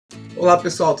Olá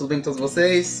pessoal, tudo bem com todos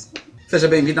vocês? Seja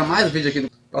bem-vindo a mais um vídeo aqui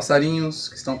do Passarinhos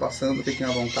que estão passando, fiquem à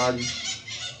vontade.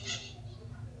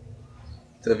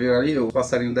 Você viu ali? O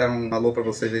passarinho deram um alô para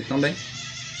vocês aí também.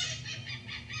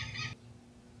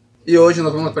 E hoje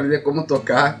nós vamos aprender como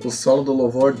tocar o solo do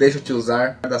louvor Deixa Eu Te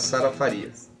Usar, da Usar-Sarah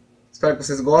Farias. Espero que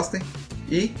vocês gostem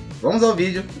e vamos ao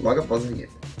vídeo logo após a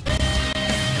vinheta.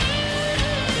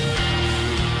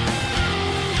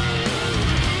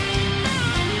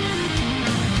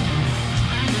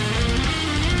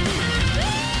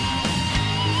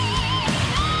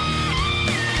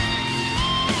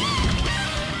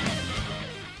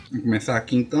 Vamos começar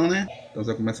aqui então, né? Então você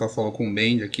vai começar solo com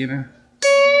bend aqui, né?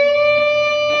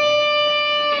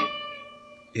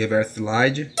 Reverse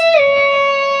slide,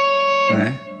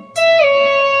 né?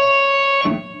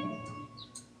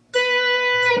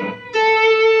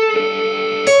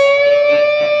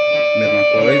 Mesma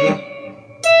coisa.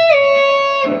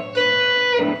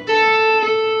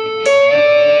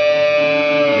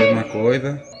 Mesma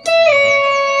coisa.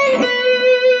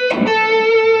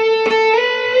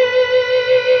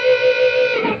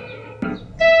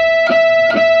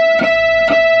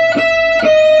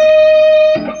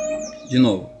 De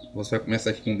novo, você vai começar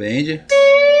aqui com bend,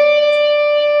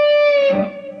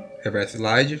 reverse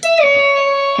slide,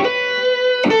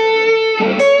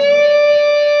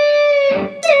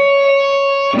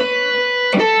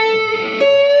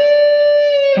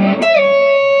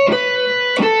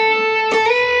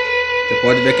 você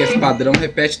pode ver que esse padrão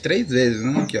repete 3 vezes,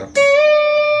 né? Aqui, ó.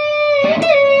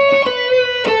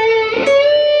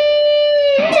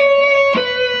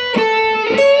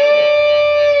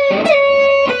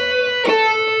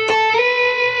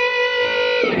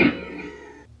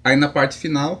 Aí na parte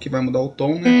final, que vai mudar o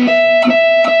tom, né?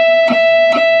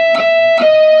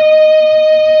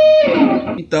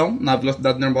 Então, na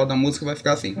velocidade normal da música vai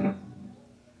ficar assim.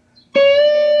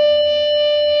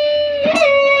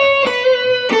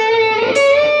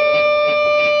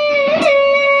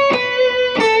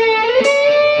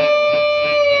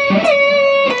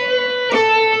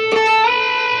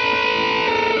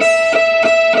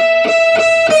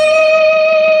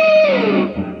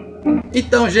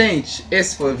 Então, gente,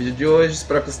 esse foi o vídeo de hoje.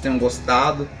 Espero que vocês tenham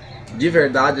gostado. De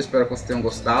verdade, eu espero que vocês tenham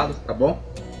gostado, tá bom?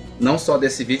 Não só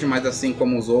desse vídeo, mas assim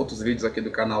como os outros vídeos aqui do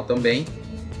canal também.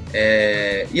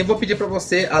 E eu vou pedir para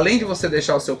você, além de você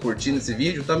deixar o seu curtir nesse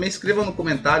vídeo, também escreva no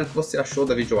comentário o que você achou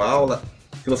da videoaula.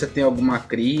 Se você tem alguma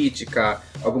crítica,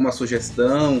 alguma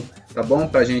sugestão, tá bom?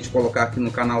 Pra gente colocar aqui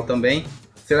no canal também.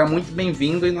 Será muito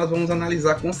bem-vindo e nós vamos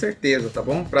analisar com certeza, tá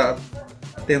bom? Pra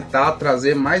tentar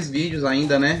trazer mais vídeos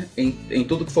ainda, né? Em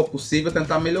tudo que for possível,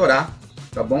 tentar melhorar,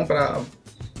 tá bom?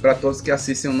 Para todos que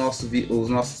assistem os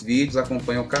nossos vídeos,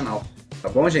 acompanham o canal, tá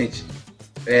bom, gente?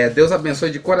 Deus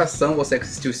abençoe de coração você que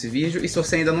assistiu esse vídeo. E se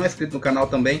você ainda não é inscrito no canal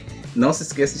também, não se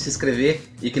esqueça de se inscrever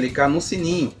e clicar no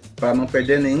sininho para não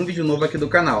perder nenhum vídeo novo aqui do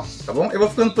canal, tá bom? Eu vou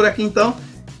ficando por aqui então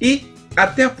e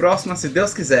até a próxima, se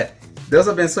Deus quiser. Deus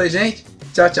abençoe, gente.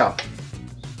 Tchau, tchau.